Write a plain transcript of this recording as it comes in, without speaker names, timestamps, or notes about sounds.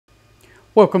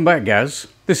Welcome back, guys.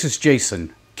 This is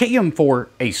Jason,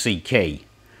 KM4ACK.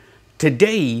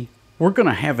 Today, we're going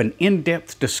to have an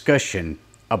in-depth discussion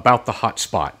about the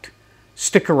hotspot.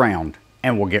 Stick around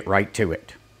and we'll get right to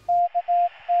it.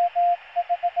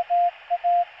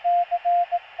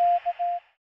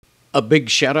 A big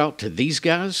shout out to these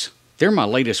guys. They're my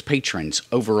latest patrons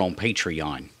over on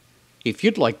Patreon. If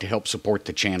you'd like to help support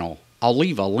the channel, I'll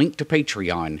leave a link to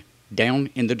Patreon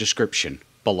down in the description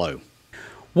below.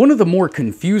 One of the more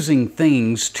confusing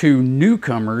things to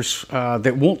newcomers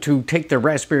that want to take their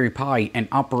Raspberry Pi and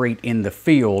operate in the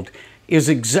field is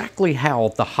exactly how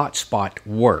the hotspot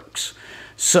works.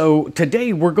 So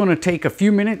today we're going to take a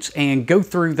few minutes and go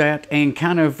through that and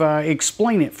kind of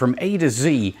explain it from A to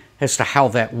Z as to how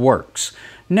that works.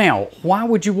 Now, why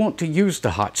would you want to use the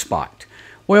hotspot?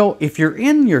 Well, if you're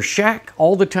in your shack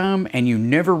all the time and you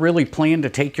never really plan to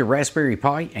take your Raspberry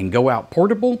Pi and go out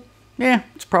portable,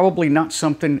 it's probably not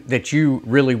something that you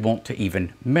really want to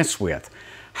even mess with.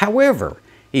 However,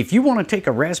 if you want to take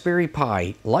a Raspberry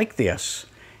Pi like this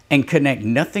and connect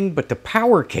nothing but the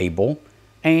power cable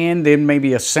and then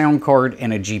maybe a sound card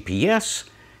and a GPS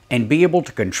and be able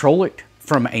to control it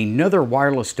from another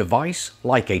wireless device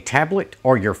like a tablet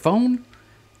or your phone,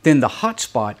 then the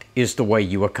hotspot is the way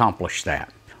you accomplish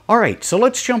that. Alright, so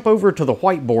let's jump over to the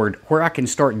whiteboard where I can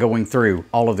start going through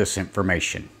all of this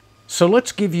information. So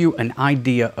let's give you an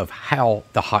idea of how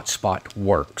the hotspot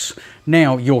works.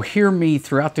 Now, you'll hear me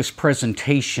throughout this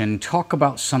presentation talk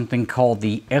about something called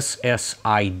the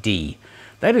SSID.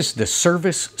 That is the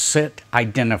Service Set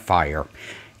Identifier.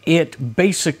 It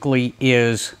basically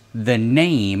is the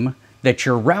name that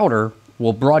your router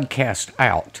will broadcast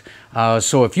out.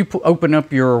 So if you open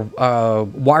up your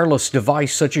wireless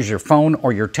device such as your phone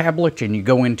or your tablet and you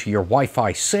go into your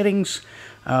Wi-Fi settings,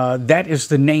 that is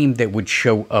the name that would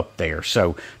show up there.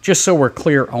 So just so we're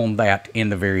clear on that in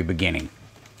the very beginning.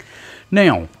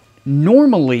 Now,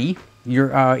 normally,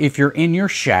 if you're in your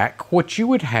shack, what you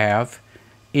would have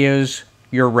is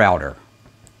your router.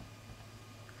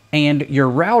 And your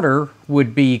router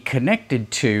would be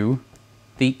connected to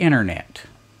the internet.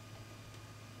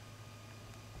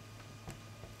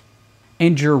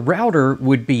 And your router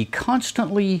would be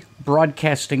constantly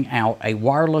broadcasting out a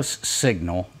wireless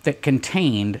signal that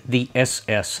contained the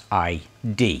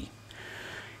SSID.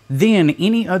 Then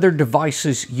any other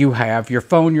devices you have, your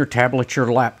phone, your tablet,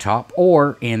 your laptop,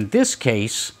 or in this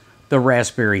case, the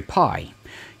Raspberry Pi,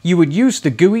 you would use the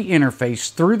GUI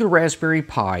interface through the Raspberry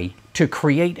Pi to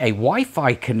create a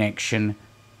Wi-Fi connection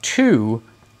to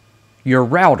your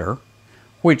router,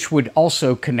 which would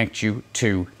also connect you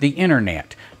to the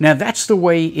internet. Now that's the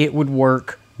way it would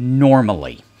work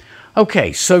normally.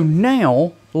 Okay, so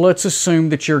now let's assume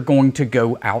that you're going to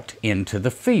go out into the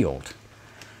field.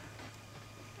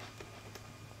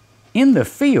 In the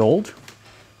field,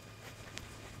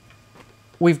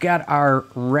 we've got our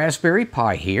Raspberry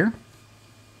Pi here,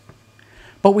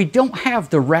 but we don't have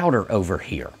the router over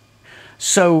here.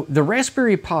 So the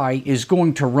Raspberry Pi is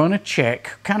going to run a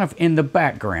check kind of in the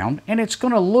background, and it's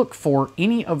going to look for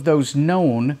any of those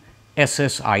known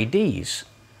SSIDs.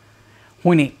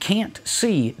 When it can't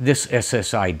see this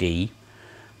SSID,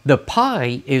 the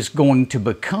Pi is going to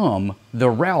become the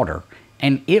router,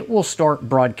 and it will start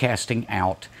broadcasting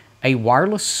out a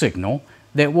wireless signal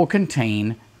that will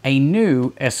contain a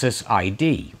new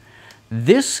SSID.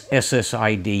 This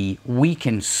SSID we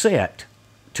can set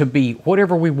to be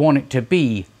whatever we want it to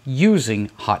be using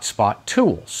hotspot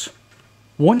tools.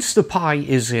 Once the Pi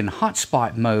is in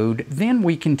hotspot mode, then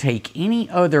we can take any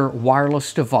other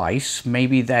wireless device,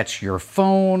 maybe that's your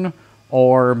phone,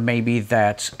 or maybe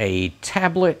that's a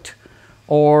tablet,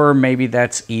 or maybe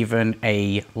that's even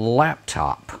a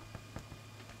laptop.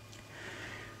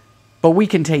 But we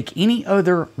can take any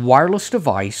other wireless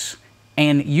device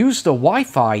and use the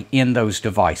Wi-Fi in those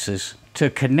devices to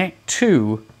connect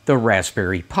to the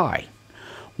Raspberry Pi.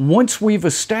 Once we've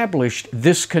established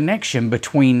this connection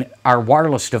between our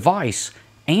wireless device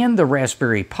and the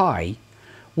Raspberry Pi,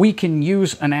 we can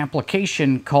use an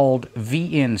application called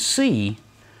VNC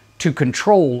to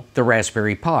control the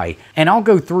Raspberry Pi. And I'll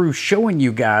go through showing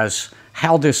you guys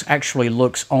how this actually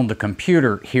looks on the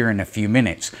computer here in a few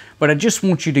minutes. But I just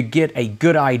want you to get a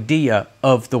good idea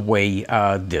of the way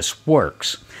this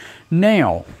works.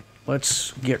 Now,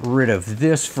 let's get rid of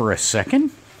this for a second.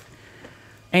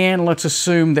 And let's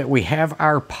assume that we have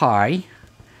our Pi,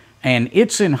 and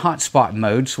it's in hotspot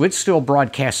mode, so it's still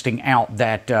broadcasting out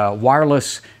that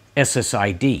wireless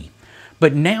SSID.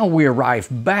 But now we arrive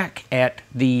back at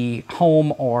the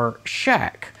home or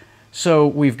shack. So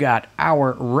we've got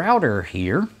our router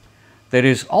here that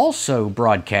is also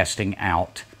broadcasting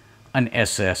out an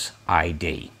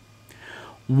SSID.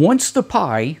 Once the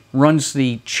Pi runs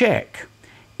the check,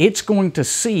 it's going to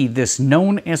see this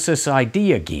known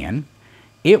SSID again.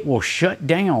 It will shut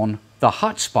down the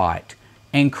hotspot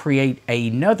and create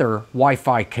another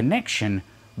Wi-Fi connection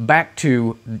back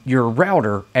to your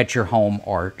router at your home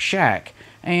or shack.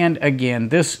 And again,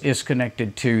 this is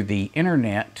connected to the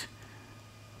internet.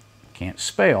 Can't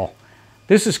spell.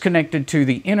 This is connected to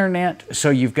the internet, so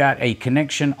you've got a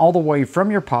connection all the way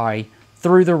from your Pi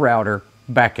through the router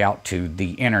back out to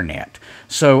the internet.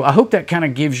 So I hope that kind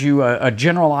of gives you a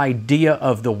general idea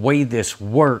of the way this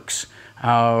works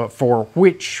for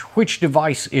which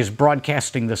device is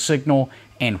broadcasting the signal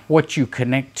and what you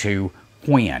connect to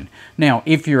when. Now,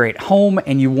 if you're at home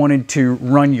and you wanted to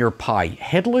run your Pi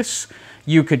headless,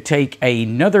 you could take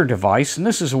another device, and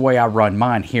this is the way I run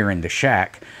mine here in the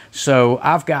shack. So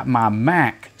I've got my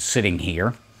Mac sitting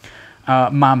here.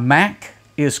 My Mac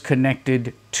is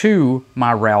connected to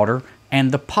my router,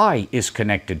 and the Pi is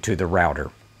connected to the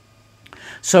router.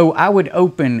 So I would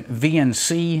open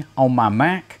VNC on my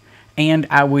Mac, and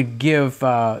I would give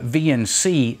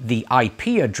VNC the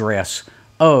IP address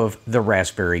of the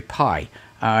Raspberry Pi.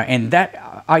 And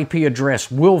that IP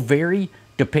address will vary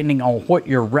depending on what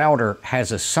your router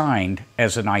has assigned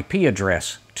as an IP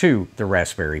address to the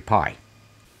Raspberry Pi.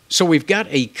 So we've got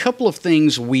a couple of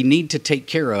things we need to take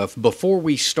care of before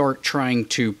we start trying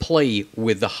to play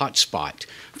with the hotspot.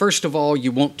 First of all,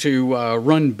 you want to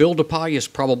run Build-A-Pi is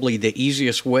probably the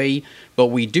easiest way, but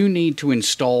we do need to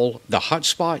install the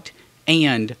hotspot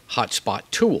and hotspot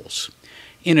tools.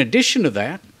 In addition to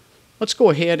that, let's go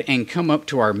ahead and come up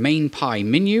to our main Pi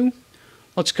menu.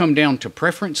 Let's come down to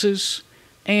Preferences,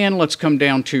 and let's come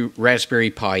down to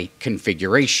Raspberry Pi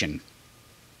Configuration.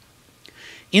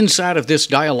 Inside of this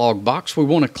dialog box, we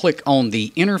want to click on the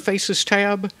Interfaces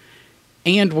tab,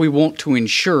 and we want to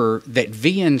ensure that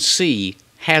VNC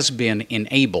has been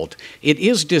enabled. It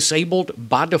is disabled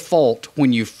by default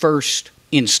when you first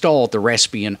install the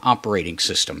Raspbian operating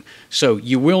system, so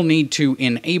you will need to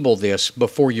enable this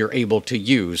before you're able to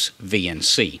use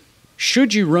VNC.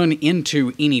 Should you run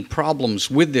into any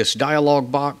problems with this dialog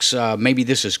box, maybe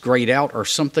this is grayed out or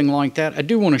something like that, I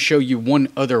do want to show you one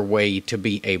other way to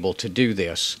be able to do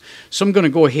this. So I'm going to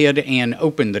go ahead and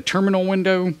open the terminal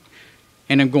window,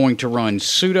 and I'm going to run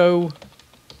sudo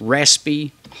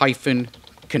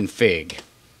raspi-config.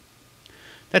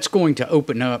 That's going to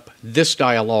open up this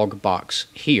dialog box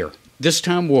here. This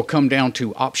time we'll come down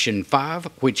to option 5,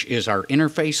 which is our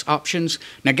interface options.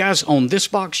 Now guys, on this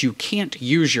box you can't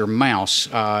use your mouse.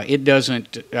 It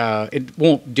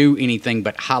won't do anything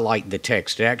but highlight the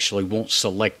text. It actually won't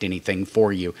select anything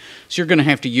for you. So you're going to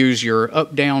have to use your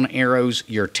up-down arrows,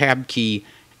 your tab key,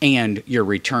 and your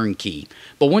return key.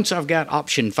 But once I've got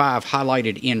option 5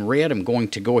 highlighted in red, I'm going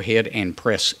to go ahead and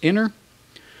press enter.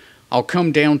 I'll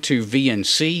come down to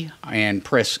VNC and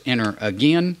press enter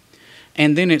again.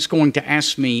 And then it's going to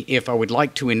ask me if I would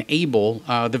like to enable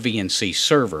the VNC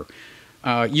server.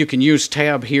 You can use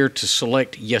tab here to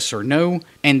select yes or no,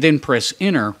 and then press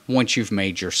enter once you've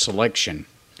made your selection.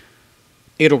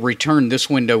 It'll return this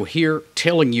window here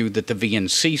telling you that the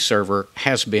VNC server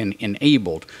has been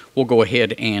enabled. We'll go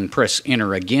ahead and press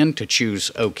enter again to choose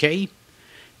OK,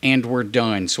 and we're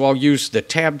done. So I'll use the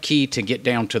tab key to get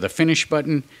down to the finish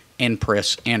button and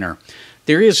press enter.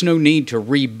 There is no need to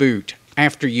reboot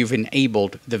after you've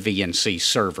enabled the VNC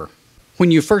server.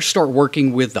 When you first start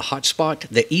working with the hotspot,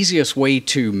 the easiest way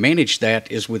to manage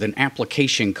that is with an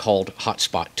application called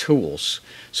Hotspot Tools.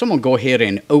 So I'm going to go ahead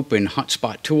and open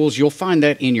Hotspot Tools. You'll find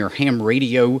that in your ham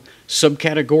radio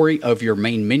subcategory of your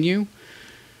main menu.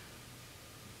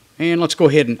 And let's go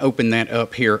ahead and open that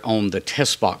up here on the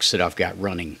test box that I've got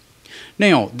running.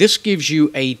 Now, this gives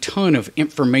you a ton of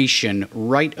information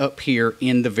right up here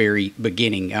in the very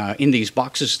beginning, in these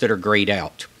boxes that are grayed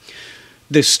out.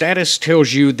 The status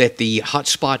tells you that the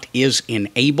hotspot is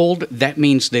enabled. That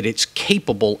means that it's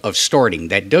capable of starting.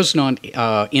 That does not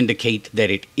indicate that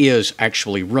it is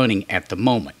actually running at the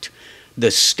moment.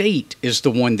 The state is the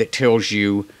one that tells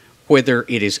you whether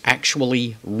it is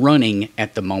actually running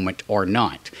at the moment or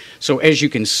not. So as you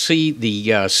can see,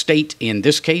 the state in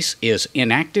this case is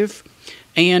inactive.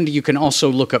 And you can also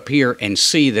look up here and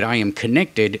see that I am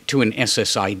connected to an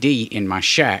SSID in my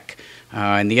shack.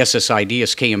 And the SSID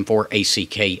is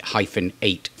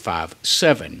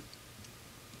KM4ACK-857.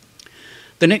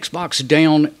 The next box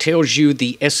down tells you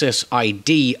the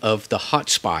SSID of the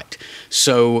hotspot.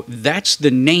 So that's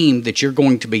the name that you're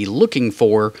going to be looking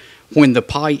for when the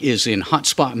Pi is in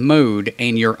hotspot mode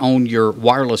and you're on your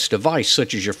wireless device,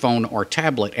 such as your phone or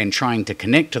tablet, and trying to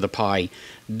connect to the Pi.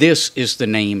 This is the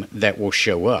name that will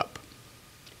show up.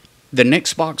 The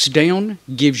next box down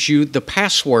gives you the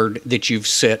password that you've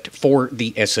set for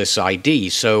the SSID.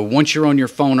 So once you're on your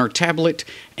phone or tablet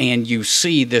and you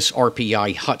see this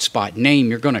Pi Hotspot name,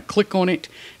 you're going to click on it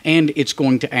and it's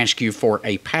going to ask you for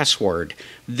a password.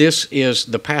 This is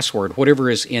the password. Whatever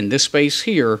is in this space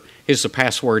here is the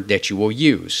password that you will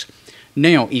use.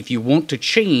 Now, if you want to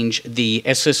change the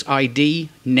SSID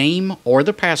name or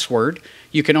the password,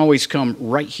 you can always come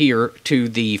right here to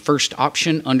the first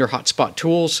option under Hotspot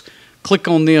Tools. Click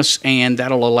on this and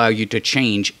that'll allow you to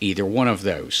change either one of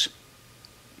those.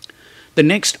 The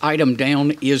next item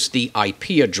down is the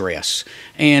IP address,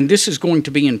 and this is going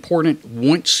to be important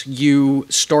once you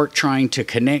start trying to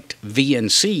connect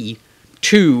VNC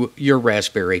to your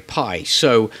Raspberry Pi.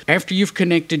 So after you've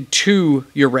connected to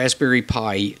your Raspberry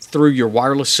Pi through your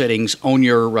wireless settings on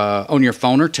your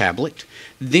phone or tablet,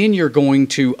 then you're going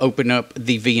to open up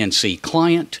the VNC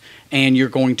client and you're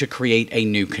going to create a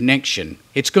new connection.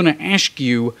 It's going to ask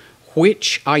you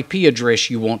which IP address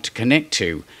you want to connect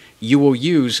to. You will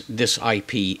use this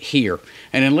IP here.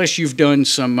 And unless you've done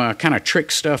some kind of trick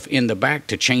stuff in the back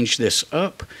to change this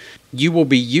up, you will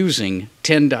be using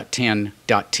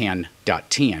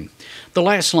 10.10.10.10. The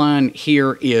last line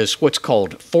here is what's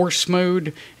called force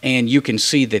mode, and you can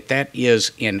see that that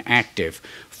is inactive.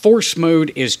 Force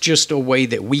mode is just a way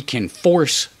that we can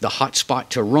force the hotspot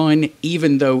to run,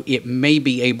 even though it may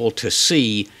be able to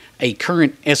see a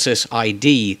current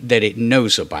SSID that it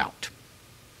knows about.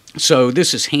 So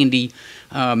this is handy.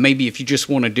 Maybe if you just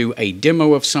want to do a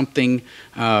demo of something,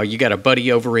 you got a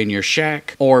buddy over in your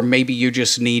shack, or maybe you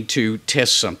just need to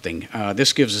test something.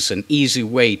 This gives us an easy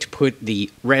way to put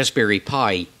the Raspberry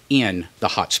Pi in the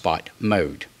hotspot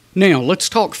mode. Now let's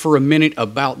talk for a minute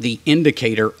about the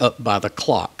indicator up by the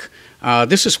clock.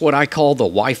 This is what I call the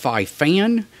Wi-Fi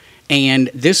fan. And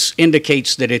this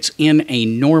indicates that it's in a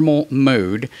normal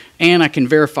mode, and I can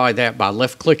verify that by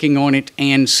left-clicking on it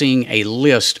and seeing a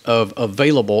list of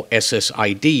available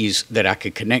SSIDs that I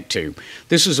could connect to.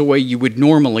 This is a way you would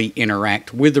normally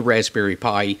interact with the Raspberry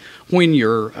Pi when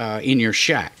you're in your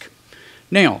shack.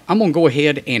 Now, I'm going to go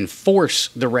ahead and force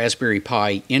the Raspberry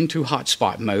Pi into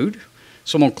hotspot mode.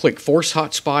 So I'm going to click Force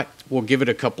Hotspot. We'll give it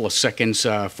a couple of seconds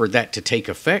for that to take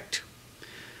effect.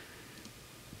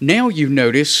 Now you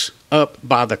notice up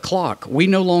by the clock, we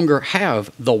no longer have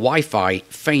the Wi-Fi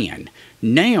fan.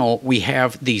 Now we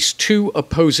have these two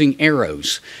opposing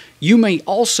arrows. You may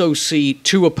also see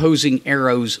two opposing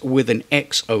arrows with an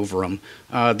X over them.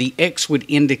 The X would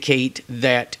indicate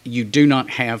that you do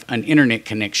not have an internet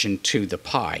connection to the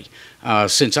Pi.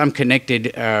 Since I'm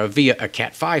connected via a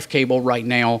Cat5 cable right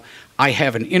now, I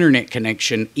have an internet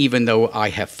connection even though I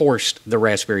have forced the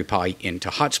Raspberry Pi into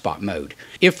hotspot mode.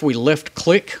 If we left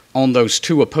click on those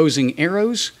two opposing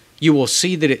arrows, you will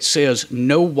see that it says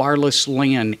no wireless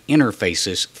LAN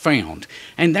interfaces found.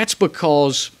 And that's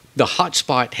because the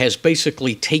hotspot has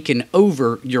basically taken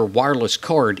over your wireless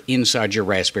card inside your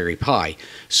Raspberry Pi.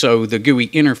 So the GUI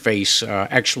interface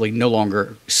actually no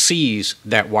longer sees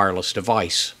that wireless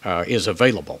device is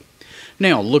available.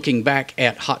 Now, looking back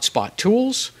at Hotspot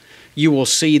Tools, you will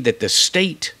see that the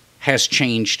state has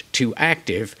changed to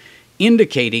active,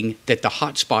 indicating that the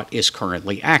hotspot is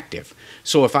currently active.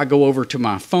 So if I go over to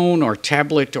my phone or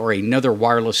tablet or another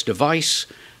wireless device,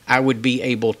 I would be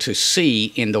able to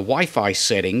see in the Wi-Fi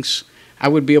settings, I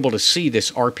would be able to see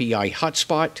this RPI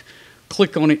hotspot,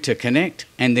 click on it to connect,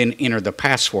 and then enter the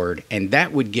password, and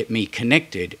that would get me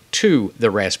connected to the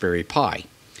Raspberry Pi.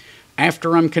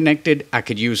 After I'm connected, I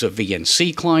could use a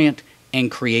VNC client and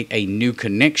create a new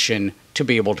connection to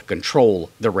be able to control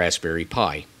the Raspberry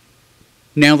Pi.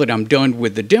 Now that I'm done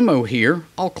with the demo here,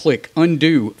 I'll click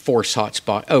Undo Force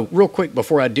Hotspot. Oh, real quick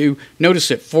before I do, notice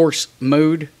that Force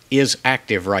Mode is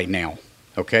active right now.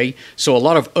 Okay, so a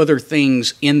lot of other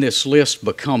things in this list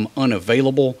become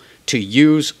unavailable to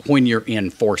use when you're in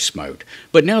Force Mode.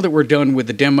 But now that we're done with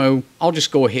the demo, I'll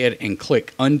just go ahead and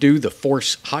click Undo the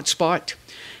Force Hotspot,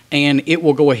 and it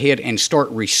will go ahead and start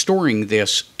restoring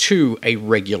this to a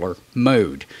regular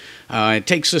mode. It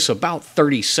takes us about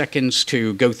 30 seconds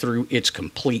to go through its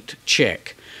complete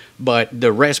check, but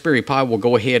the Raspberry Pi will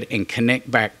go ahead and connect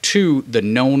back to the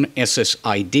known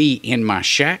SSID in my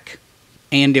shack,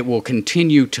 and it will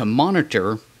continue to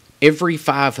monitor every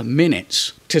 5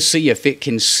 minutes to see if it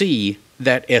can see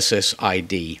that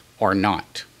SSID or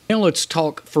not. Now let's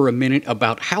talk for a minute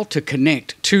about how to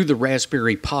connect to the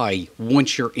Raspberry Pi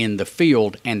once you're in the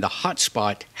field and the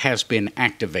hotspot has been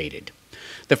activated.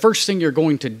 the first thing you're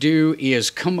going to do is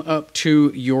come up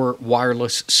to your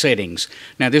wireless settings.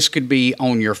 Now this could be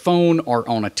on your phone or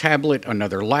on a tablet,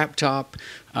 another laptop,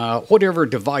 whatever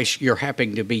device you're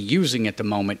happening to be using at the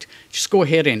moment. Just go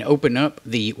ahead and open up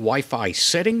the Wi-Fi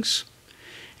settings.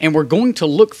 And we're going to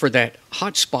look for that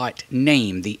hotspot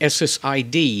name, the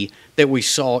SSID that we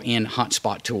saw in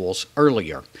Hotspot Tools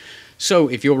earlier. So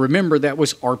if you'll remember, that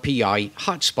was RPI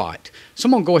Hotspot. So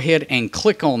I'm going to go ahead and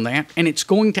click on that, and it's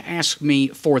going to ask me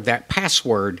for that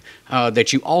password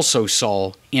that you also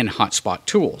saw in Hotspot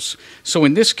Tools. So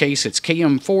in this case, it's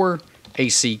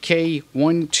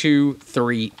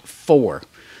KM4ACK1234.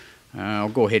 I'll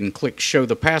go ahead and click Show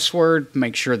the Password,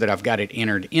 make sure that I've got it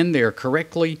entered in there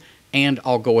correctly, and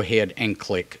I'll go ahead and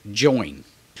click Join.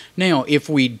 Now, if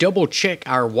we double check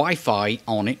our Wi-Fi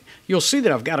on it, you'll see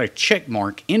that I've got a check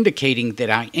mark indicating that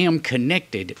I am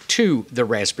connected to the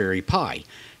Raspberry Pi.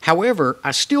 However,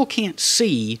 I still can't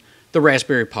see the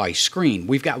Raspberry Pi screen.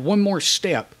 We've got one more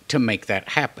step to make that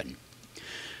happen.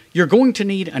 You're going to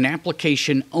need an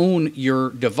application on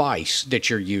your device that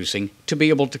you're using to be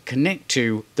able to connect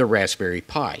to the Raspberry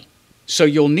Pi. So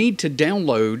you'll need to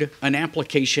download an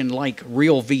application like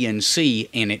RealVNC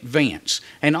in advance.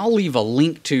 And I'll leave a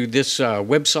link to this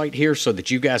website here so that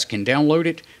you guys can download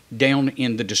it down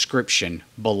in the description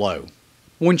below.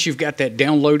 Once you've got that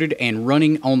downloaded and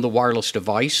running on the wireless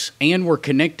device and we're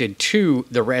connected to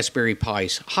the Raspberry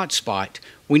Pi's hotspot,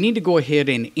 we need to go ahead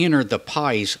and enter the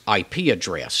Pi's IP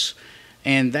address.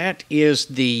 And that is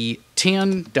the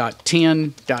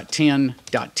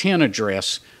 10.10.10.10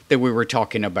 address that we were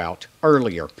talking about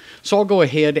earlier. So I'll go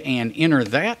ahead and enter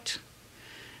that.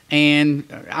 And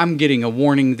I'm getting a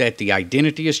warning that the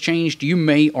identity has changed. You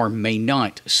may or may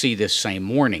not see this same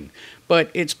warning,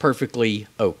 but it's perfectly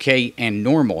okay and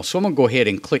normal. So I'm going to go ahead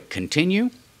and click Continue.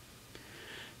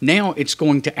 Now it's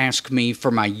going to ask me for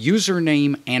my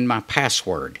username and my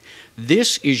password.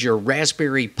 This is your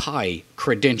Raspberry Pi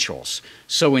credentials.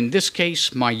 So in this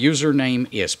case, my username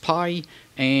is Pi,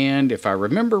 and if I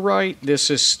remember right,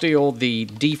 this is still the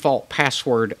default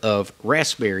password of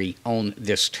Raspberry on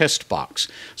this test box.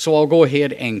 So I'll go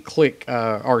ahead and click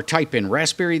or type in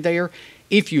Raspberry there.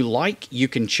 If you like, you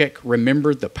can check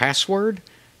Remember the Password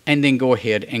and then go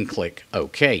ahead and click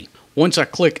OK. Once I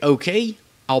click OK,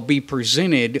 I'll be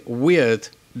presented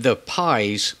with the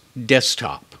Pi's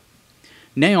desktop.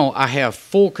 Now I have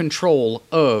full control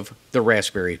of the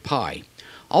Raspberry Pi.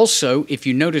 Also, if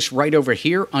you notice right over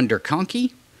here under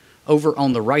Conky, over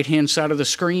on the right hand side of the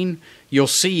screen, you'll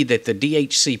see that the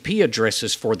DHCP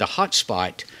addresses for the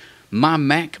hotspot, my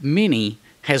Mac Mini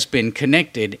has been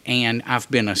connected and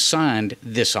I've been assigned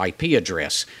this IP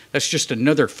address. That's just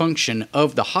another function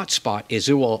of the hotspot, is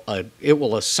it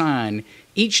will assign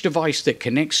each device that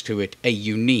connects to it a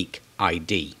unique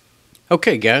ID.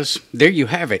 Okay guys, there you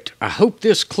have it. I hope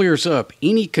this clears up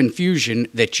any confusion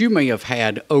that you may have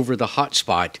had over the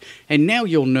hotspot, and now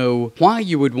you'll know why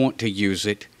you would want to use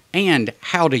it and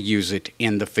how to use it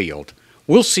in the field.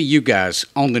 We'll see you guys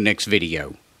on the next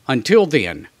video. Until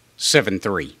then,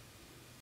 7-3.